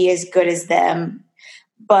can be as good as them.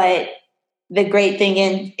 But the great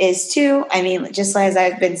thing is too, I mean, just as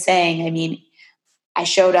I've been saying, I mean, I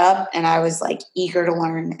showed up and I was like eager to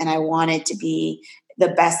learn and I wanted to be the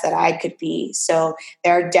best that I could be. So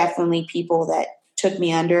there are definitely people that took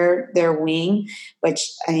me under their wing,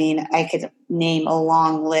 which I mean, I could name a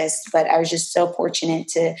long list, but I was just so fortunate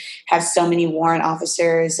to have so many warrant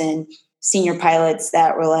officers and senior pilots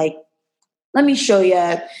that were like, let me show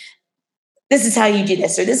you, this is how you do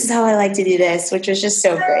this, or this is how I like to do this, which was just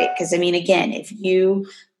so great. Because I mean, again, if you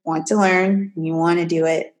want to learn and you want to do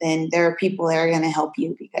it, then there are people that are going to help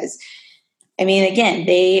you. Because I mean, again,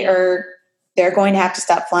 they're going to have to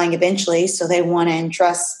stop flying eventually. So they want to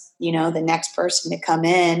entrust, the next person to come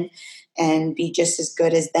in and be just as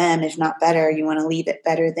good as them, if not better. You want to leave it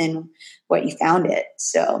better than what you found it.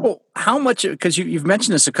 So, well, how much, because you've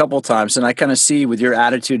mentioned this a couple of times, and I kind of see with your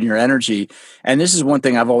attitude and your energy, and this is one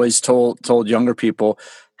thing I've always told younger people,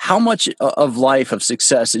 how much of life, of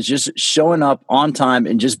success, is just showing up on time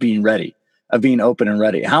and just being ready, of being open and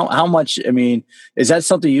ready. How much, I mean, is that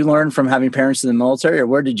something you learned from having parents in the military, or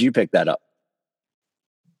where did you pick that up?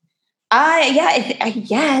 I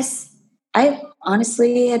guess I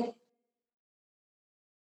honestly,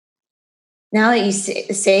 now that you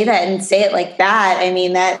say that and say it like that, I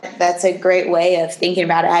mean, that's a great way of thinking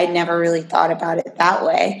about it. I'd never really thought about it that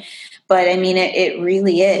way, but I mean, it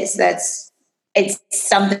really is. It's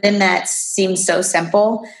something that seems so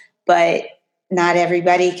simple, but not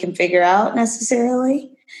everybody can figure out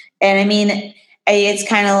necessarily. And I mean, it's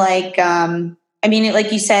kind of like,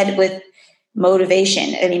 like you said, with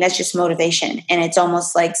motivation, I mean, that's just motivation. And it's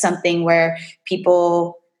almost like something where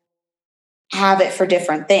people have it for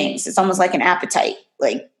different things. It's almost like an appetite.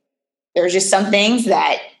 Like there's just some things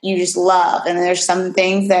that you just love. And then there's some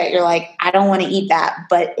things that you're like, I don't want to eat that,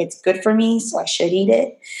 but it's good for me, so I should eat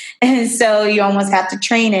it. And so you almost have to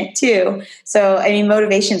train it too. So, I mean,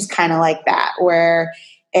 motivation is kind of like that, where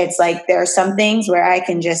it's like, there are some things where I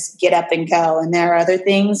can just get up and go. And there are other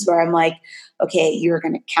things where I'm like, okay, you're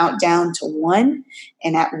going to count down to 1.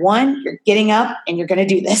 And at 1, you're getting up and you're going to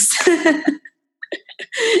do this.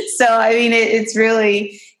 So, I mean, it's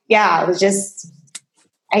really, it was just,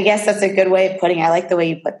 I guess that's a good way of putting it. I like the way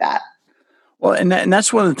you put that. Well, and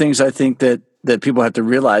that's one of the things I think that people have to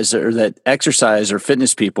realize, or that exercise or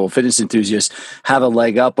fitness enthusiasts have a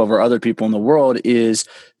leg up over other people in the world, is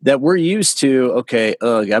that we're used to, okay,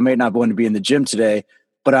 I may not want to be in the gym today,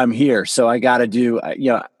 but I'm here. So I got to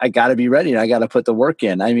I got to be ready and I got to put the work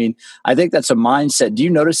in. I mean, I think that's a mindset. Do you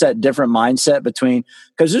notice that different mindset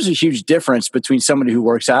because there's a huge difference between somebody who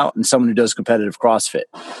works out and someone who does competitive CrossFit.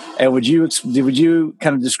 And would you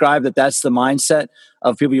kind of describe that that's the mindset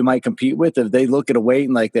of people you might compete with? If they look at a weight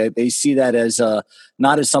and like they see that as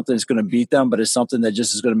not as something that's going to beat them, but as something that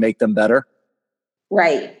just is going to make them better.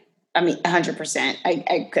 Right. I mean, 100%.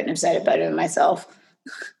 I couldn't have said it better than myself.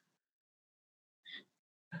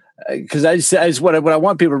 Because what I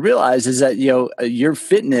want people to realize is that your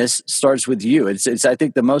fitness starts with you. It's I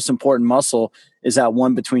think the most important muscle is that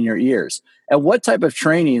one between your ears. And what type of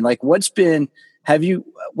training, like what's been like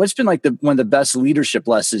one of the best leadership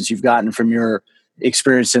lessons you've gotten from your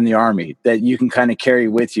experience in the Army that you can kind of carry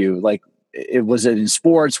with you? Like, was it in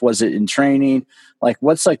sports? Was it in training? Like,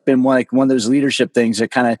 what's like been one of those leadership things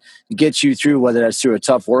that kind of gets you through, whether that's through a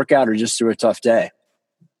tough workout or just through a tough day?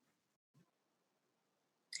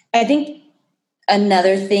 I think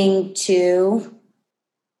another thing too,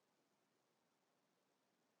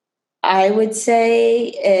 I would say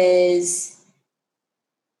is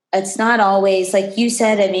it's not always like you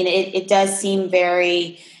said. I mean, it does seem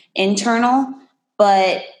very internal,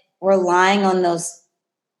 but relying on those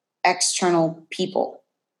external people,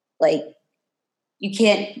 like you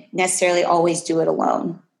can't necessarily always do it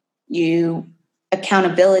alone.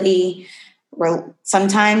 Accountability,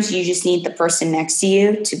 sometimes you just need the person next to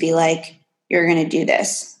you to be like, you're going to do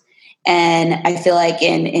this. And I feel like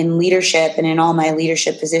in leadership and in all my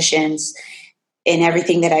leadership positions, in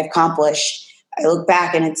everything that I've accomplished, I look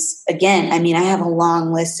back and it's, again, I mean, I have a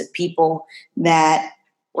long list of people that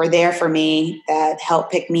were there for me, that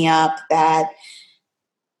helped pick me up, that,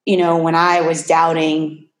 when I was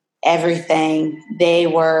doubting everything, they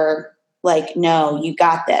were like, no, you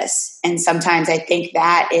got this. And sometimes I think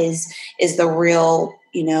that is the real,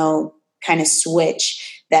 kind of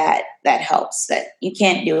switch that helps, that you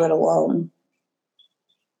can't do it alone.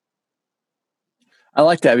 I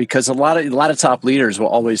like that because a lot of top leaders will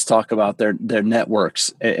always talk about their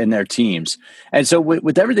networks and their teams. And so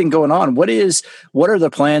with everything going on, what are the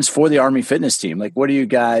plans for the Army fitness team? Like, what are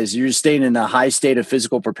you're staying in a high state of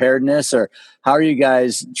physical preparedness, or how are you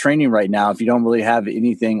guys training right now if you don't really have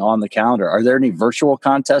anything on the calendar? Are there any virtual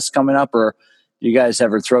contests coming up, or do you guys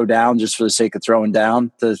ever throw down just for the sake of throwing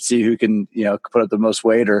down to see who can, put up the most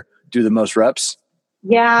weight or do the most reps?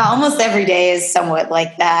 Yeah, almost every day is somewhat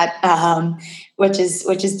like that, which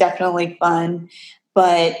is definitely fun.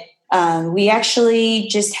 But we actually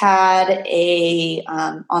just had a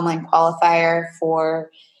online qualifier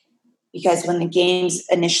because when the games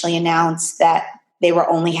initially announced that they were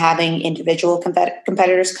only having individual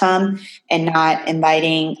competitors come and not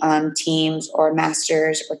inviting teams or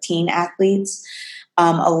masters or teen athletes,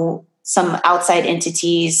 some outside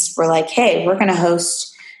entities were like, "Hey, we're going to host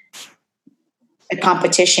a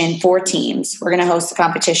competition for teams. We're going to host a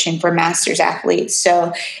competition for masters athletes."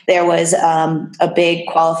 So there was a big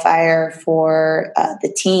qualifier for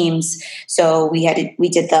the teams. So we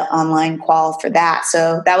did the online qual for that.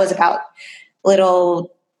 So that was about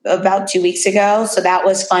 2 weeks ago. So that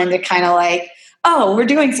was fun to kind of like, oh, we're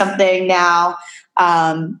doing something now.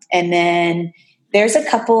 And then there's a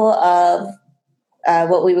couple of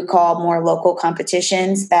what we would call more local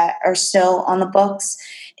competitions that are still on the books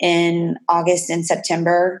in August and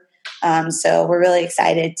September. So we're really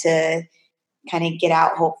excited to kind of get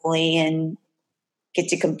out, hopefully, and get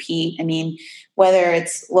to compete. I mean, whether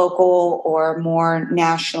it's local or more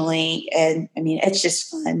nationally, and I mean, it's just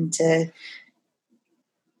fun to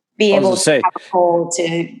be able to have a goal to,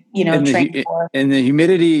 train for. In the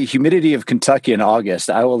humidity of Kentucky in August,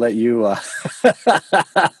 I will let you,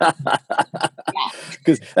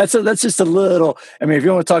 because that's just a little. I mean, if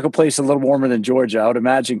you want to talk a place a little warmer than Georgia, I would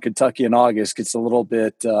imagine Kentucky in August gets a little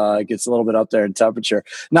bit up there in temperature.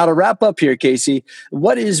 Now, to wrap up here, Casey,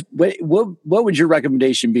 what would your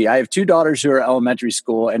recommendation be? I have two daughters who are elementary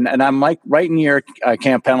school, and I'm like right near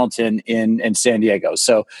Camp Pendleton in San Diego,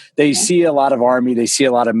 so they see a lot of Army, they see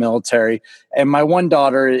a lot of military. And my one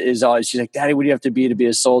daughter she's like, "Daddy, what do you have to be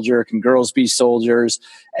a soldier? Can girls be soldiers?"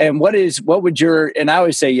 And and I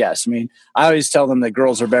always say yes. I mean, I always tell them that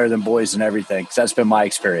girls are better than boys and everything, because that's been my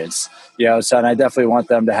experience. So, and I definitely want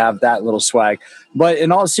them to have that little swag. But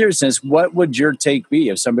in all seriousness, what would your take be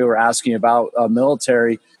if somebody were asking about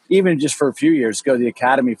military, even just for a few years, go to the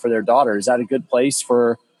academy for their daughter? Is that a good place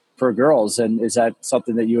for girls? And is that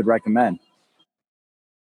something that you would recommend?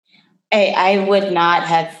 I would not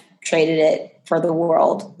have traded it for the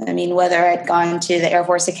world. I mean, whether I'd gone to the Air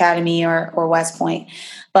Force Academy or West Point.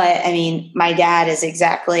 But I mean, my dad is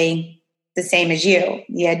exactly the same as you.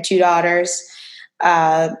 He had two daughters.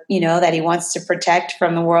 that he wants to protect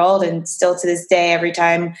from the world. And still to this day, every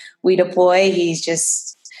time we deploy, he's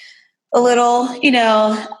just a little,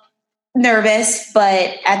 nervous.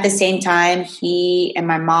 But at the same time, he and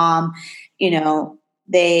my mom,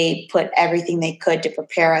 they put everything they could to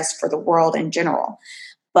prepare us for the world in general.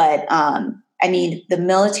 But the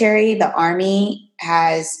military, the Army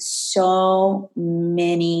has so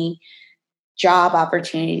many job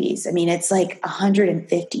opportunities. It's like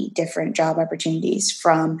 150 different job opportunities,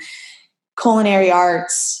 from culinary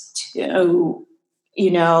arts to,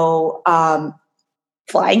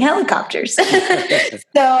 flying helicopters.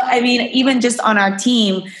 So, even just on our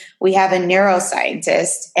team, we have a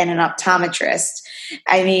neuroscientist and an optometrist.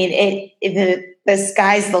 The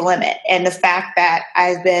sky's the limit. And the fact that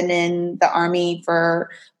I've been in the Army for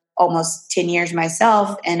almost 10 years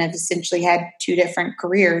myself, and I've essentially had 2 different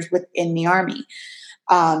careers within the Army.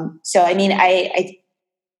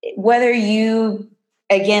 Whether you,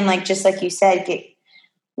 again, just like you said,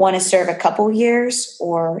 want to serve a couple years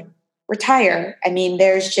or retire,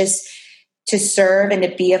 there's just, to serve and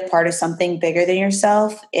to be a part of something bigger than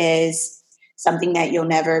yourself is something that you'll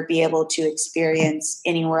never be able to experience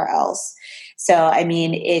anywhere else. So,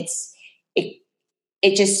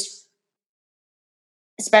 it just,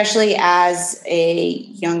 especially as a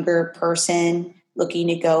younger person looking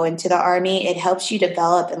to go into the Army, it helps you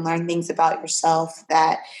develop and learn things about yourself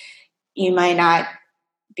that you might not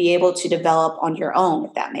be able to develop on your own,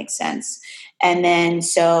 if that makes sense. And then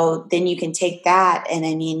you can take that,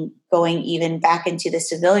 and going even back into the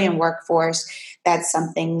civilian workforce, that's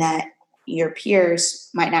something that your peers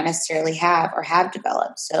might not necessarily have or have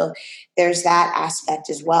developed. So there's that aspect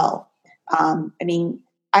as well.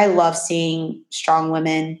 I love seeing strong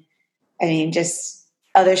women. Just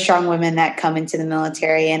other strong women that come into the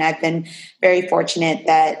military. And I've been very fortunate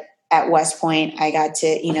that at West Point, I got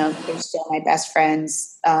to, they're still my best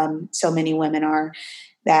friends. So many women are,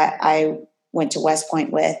 that I went to West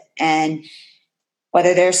Point with. And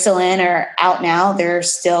whether they're still in or out now, they're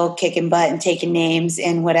still kicking butt and taking names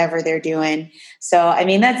in whatever they're doing. So,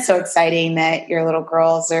 that's so exciting that your little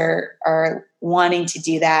girls are wanting to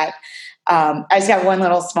do that. I just got one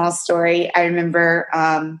little small story. I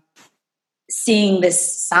remember seeing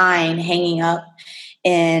this sign hanging up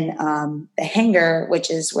in the hangar, which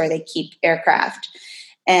is where they keep aircraft.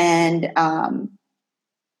 And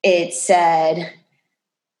it said,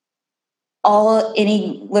 all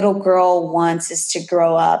any little girl wants is to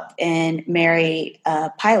grow up and marry a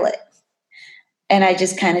pilot. And I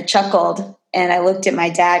just kind of chuckled, and I looked at my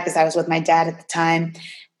dad, because I was with my dad at the time.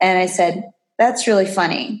 And I said, that's really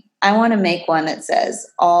funny. I want to make one that says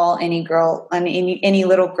any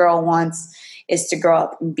little girl wants is to grow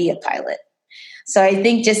up and be a pilot. So I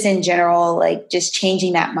think just in general, just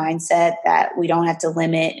changing that mindset that we don't have to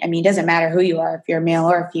limit. It doesn't matter who you are, if you're a male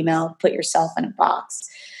or a female, put yourself in a box.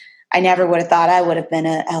 I never would have thought I would have been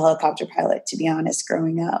a helicopter pilot, to be honest,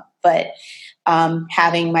 growing up. But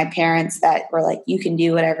having my parents that were like, you can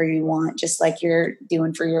do whatever you want, just like you're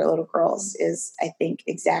doing for your little girls, is, I think,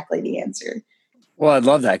 exactly the answer. Well, I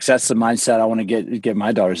love that, because that's the mindset I want to get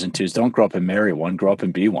my daughters into, is don't grow up and marry one, grow up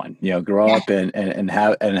and be one. Grow up and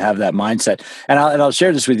have that mindset. And I'll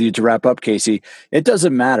share this with you to wrap up, Casey. It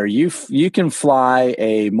doesn't matter. You can fly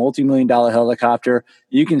a multi-million-dollar helicopter.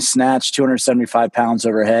 You can snatch 275 pounds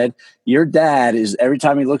overhead. Your dad is, every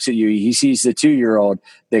time he looks at you, he sees the 2-year-old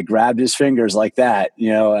that grabbed his fingers like that.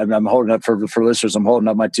 I'm holding up for listeners. I'm holding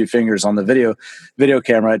up my 2 fingers on the video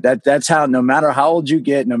camera. That's how, no matter how old you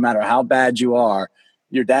get, no matter how bad you are,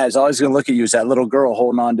 your dad is always going to look at you as that little girl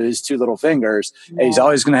holding on to his 2 little fingers. Yeah. And he's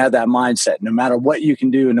always going to have that mindset, no matter what you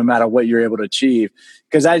can do, no matter what you're able to achieve.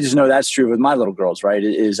 Because I just know that's true with my little girls, right?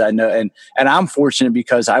 I know, and I'm fortunate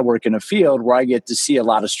because I work in a field where I get to see a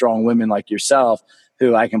lot of strong women like yourself,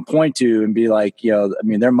 who I can point to and be like,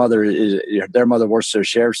 their mother works for the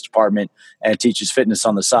sheriff's department and teaches fitness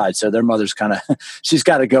on the side. So their mother's she's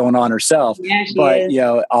got it going on herself. Yeah, she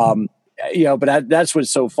is. But that's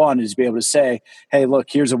what's so fun, is to be able to say, hey, look,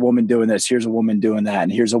 here's a woman doing this, here's a woman doing that,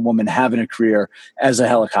 and here's a woman having a career as a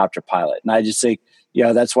helicopter pilot. And I just think,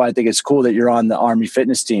 that's why I think it's cool that you're on the Army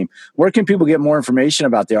fitness team. Where can people get more information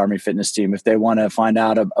about the Army fitness team if they want to find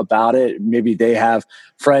out about it? Maybe they have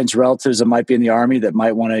friends, relatives that might be in the Army that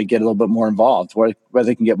might want to get a little bit more involved, where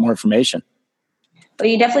they can get more information. Well,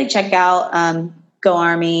 you definitely check out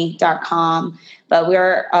goarmy.com. But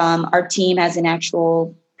our team has an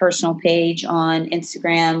actual personal page on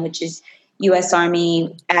Instagram, which is US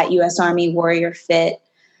Army, at US Army Warrior Fit.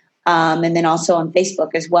 And then also on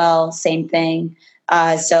Facebook as well, same thing.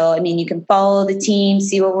 You can follow the team,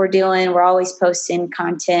 see what we're doing. We're always posting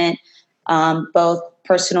content, both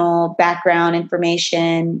personal background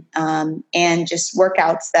information, and just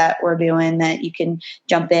workouts that we're doing that you can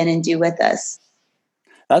jump in and do with us.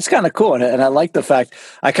 That's kind of cool. And I like the fact,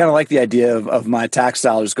 I kind of like the idea of my tax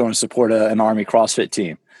dollars going to support an Army CrossFit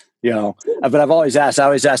team, but I always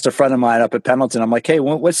asked a friend of mine up at Pendleton, I'm like, hey,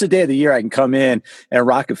 what's the day of the year I can come in and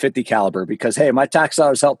rock a 50 caliber? Because, hey, my tax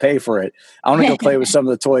dollars help pay for it. I want to go play with some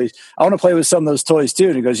of the toys. I want to play with some of those toys too.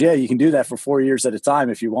 And he goes, yeah, you can do that for 4 years at a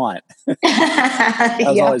time if you want. That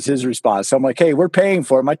was always his response. So I'm like, hey, we're paying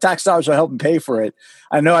for it. My tax dollars are helping pay for it.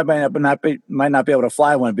 I know I might not be able to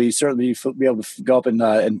fly one, but you certainly be able to go up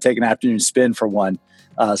and take an afternoon spin for one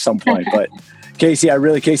some point. But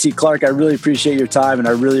Casey Clark, I really appreciate your time, and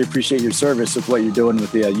I really appreciate your service with what you're doing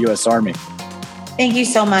with the U.S. Army. Thank you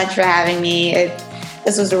so much for having me.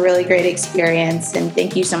 This was a really great experience, and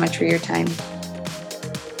thank you so much for your time.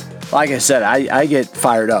 Like I said, I get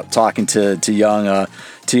fired up talking to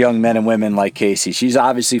young men and women like Casey. She's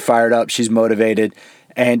obviously fired up. She's motivated,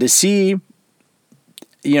 and to see.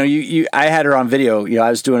 I had her on video.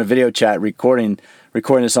 I was doing a video chat, recording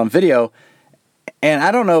this on video. And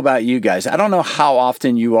I don't know about you guys. I don't know how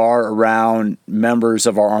often you are around members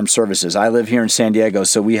of our armed services. I live here in San Diego,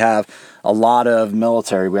 so we have a lot of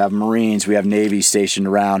military. We have Marines. We have Navy stationed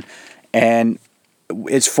around. And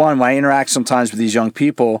it's fun when I interact sometimes with these young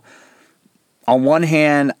people. On one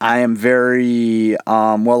hand, I am very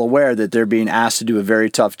well aware that they're being asked to do a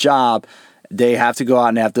very tough job. They have to go out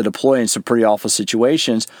and have to deploy in some pretty awful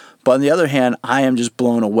situations. But on the other hand, I am just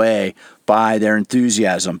blown away by their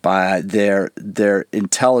enthusiasm, by their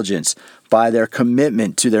intelligence, by their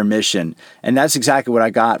commitment to their mission. And that's exactly what I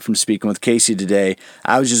got from speaking with Casey today.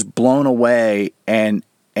 I was just blown away, and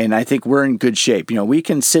I think we're in good shape. We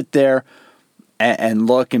can sit there and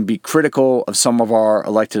look and be critical of some of our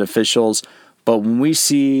elected officials, but when we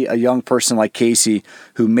see a young person like Casey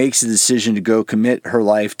who makes a decision to go commit her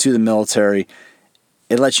life to the military,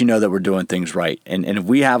 it lets you know that we're doing things right. And if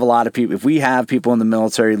we have a lot of people, if we have people in the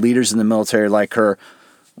military, leaders in the military like her,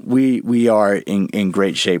 we are in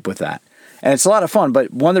great shape with that. And it's a lot of fun.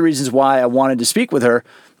 But one of the reasons why I wanted to speak with her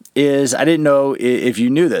is I didn't know if you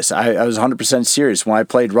knew this. I was 100% serious. When I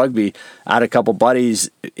played rugby, I had a couple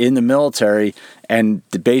buddies in the military, and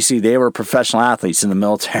basically they were professional athletes in the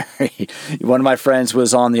military. One of my friends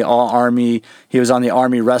was on the All-Army. He was on the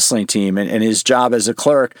Army wrestling team, and his job as a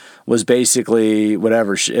clerk was basically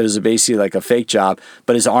whatever. It was basically like a fake job,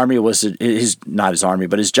 but his job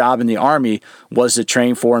in the Army was to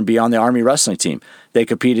train for and be on the Army wrestling team. They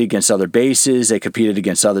competed against other bases, they competed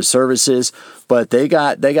against other services, but they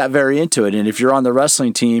got very into it. And if you're on the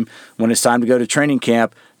wrestling team, when it's time to go to training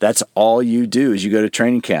camp, that's all you do is you go to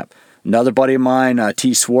training camp. Another buddy of mine,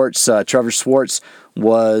 Trevor Swartz,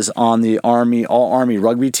 was on the All-Army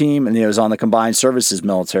rugby team, and he was on the Combined Services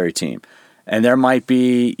military team. And there might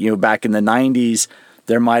be, back in the 90s,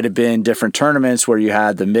 there might have been different tournaments where you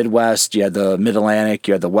had the Midwest, you had the Mid-Atlantic,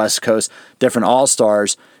 you had the West Coast, different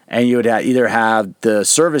all-stars, and you would either have the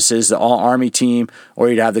services, the All-Army team, or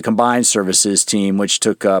you'd have the Combined Services team, which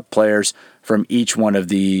took players from each one of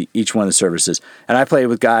the services. And I played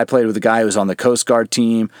with a guy who was on the Coast Guard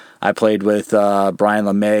team. I played with Brian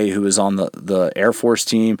LeMay, who was on the Air Force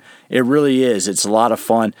team. It really is. It's a lot of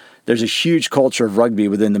fun. There's a huge culture of rugby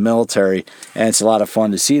within the military, and it's a lot of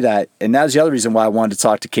fun to see that. And that was the other reason why I wanted to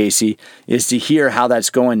talk to Casey, is to hear how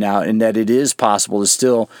that's going now, and that it is possible to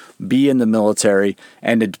still be in the military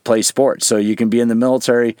and to play sports. So you can be in the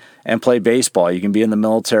military and play baseball. You can be in the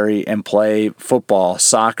military and play football,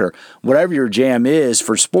 soccer, whatever your jam is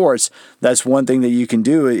for sports. That's one thing that you can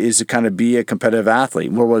do, is to kind of be a competitive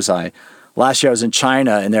athlete. Where was I? Last year I was in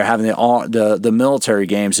China, and they're having the military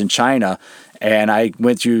games in China. And I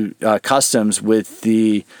went through customs with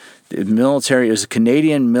the military. It was a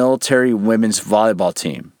Canadian military women's volleyball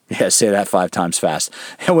team. Yeah, say that 5 times fast.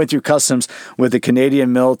 I went through customs with the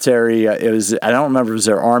Canadian military. I don't remember if it was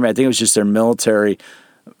their army. I think it was just their military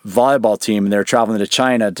volleyball team, and they were traveling to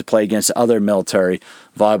China to play against other military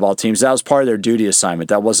volleyball teams. That was part of their duty assignment.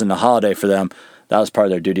 That wasn't a holiday for them. That was part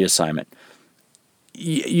of their duty assignment.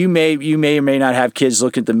 You may or may not have kids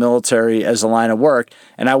look at the military as a line of work,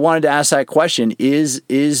 and I wanted to ask that question: Is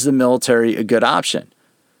the military a good option?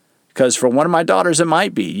 Because for one of my daughters, it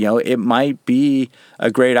might be. It might be a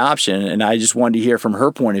great option, and I just wanted to hear from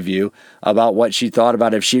her point of view about what she thought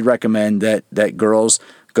about if she'd recommend that girls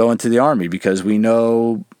go into the Army, because we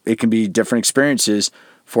know it can be different experiences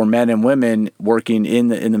for men and women working in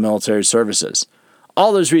the military services.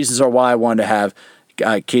 All those reasons are why I wanted to have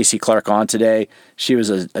Casey Clark on today. She was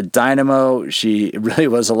a dynamo. She really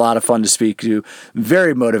was a lot of fun to speak to.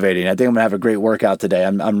 Very motivating. I think I'm going to have a great workout today.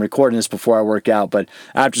 I'm recording this before I work out, but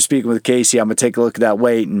after speaking with Casey, I'm going to take a look at that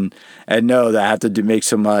weight and know that I have to do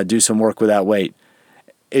some work with that weight.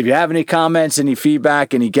 If you have any comments, any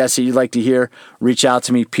feedback, any guests that you'd like to hear, reach out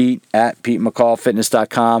to me, Pete at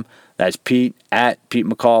PeteMcCallFitness.com. That's Pete at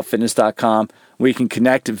PeteMcCallFitness.com. We can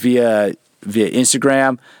connect via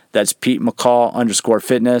Instagram. That's Pete McCall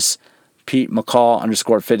 _fitness. Pete McCall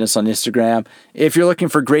 _fitness on Instagram. If you're looking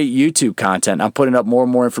for great YouTube content, I'm putting up more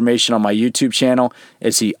and more information on my YouTube channel.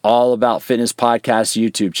 It's the All About Fitness Podcast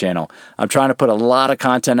YouTube channel. I'm trying to put a lot of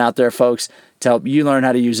content out there, folks, to help you learn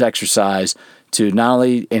how to use exercise to not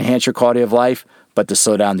only enhance your quality of life, but to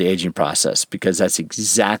slow down the aging process, because that's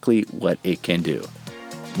exactly what it can do.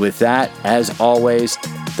 With that, as always,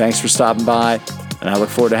 thanks for stopping by, and I look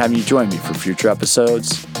forward to having you join me for future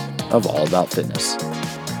episodes of All About Fitness.